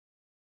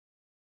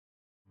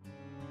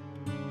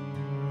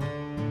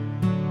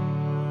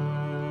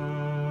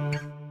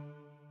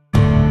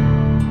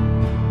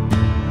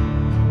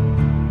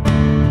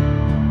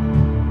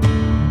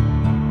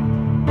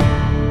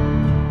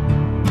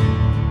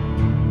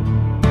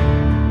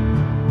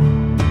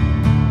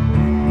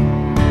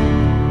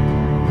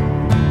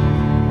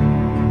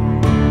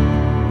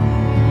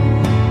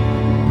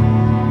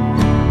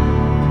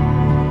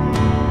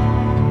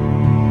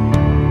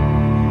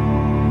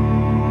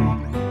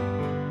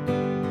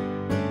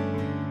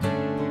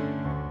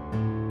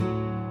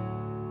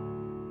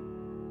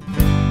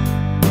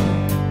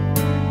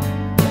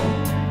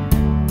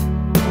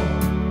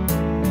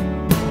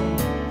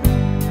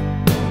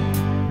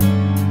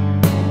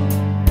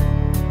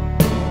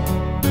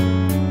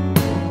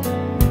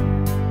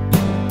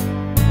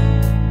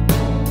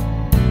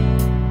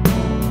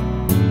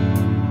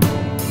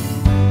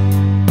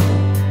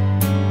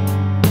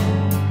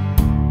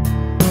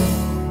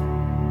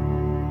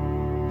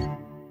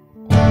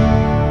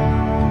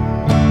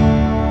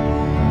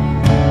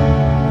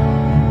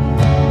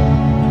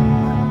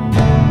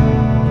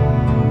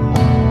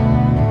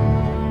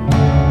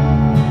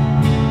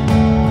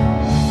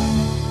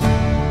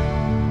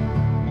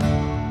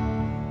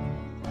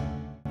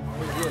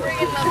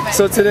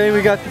So today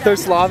we got the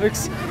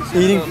Slavics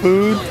eating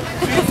food.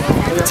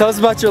 Tell us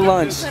about your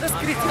lunch.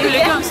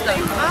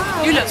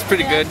 It's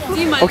pretty good.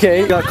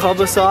 Okay, got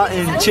kabasa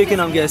and chicken,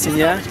 I'm guessing,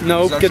 yeah?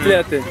 No,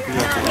 kotleti.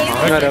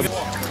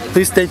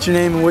 Please state your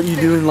name and what you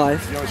do in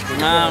life.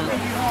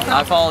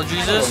 I follow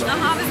Jesus.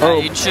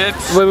 I eat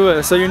chips.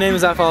 Wait. So your name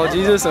is I Follow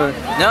Jesus, or?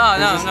 No.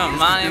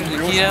 My name's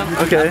Nikita.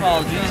 Okay. I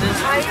follow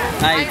Jesus.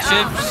 I eat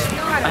chips.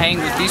 I hang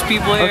with these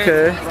people here.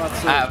 Okay.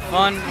 I have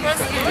fun.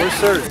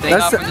 Thank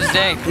God for this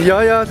day.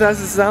 Yo, that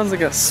sounds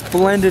like a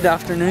splendid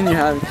afternoon you're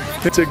having.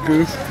 It's a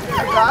goof.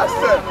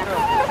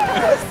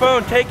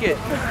 Phone, take it.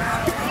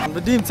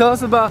 Vadim, tell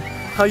us about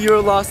how you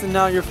were lost and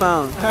now you're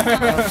found.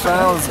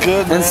 Sounds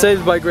good, man. And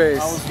saved by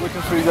grace. I was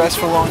looking for you guys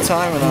for a long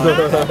time, and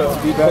I'm happy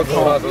to be back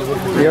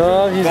home.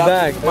 Yo, he's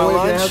back. My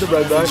lunch,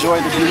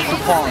 enjoy the beautiful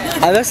pond.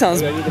 That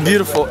sounds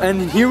beautiful.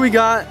 And here we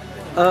got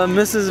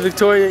Mrs.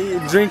 Victoria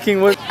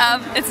drinking what?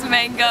 It's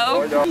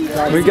mango.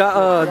 We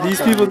got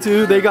these people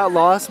too. They got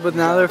lost, but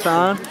now they're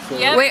found.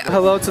 Yep. Wait.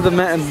 Hello to the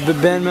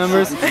band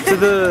members, to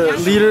the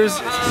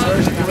leaders.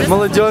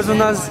 Молодежь у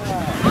нас.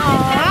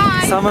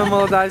 Самая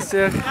молодая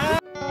всех.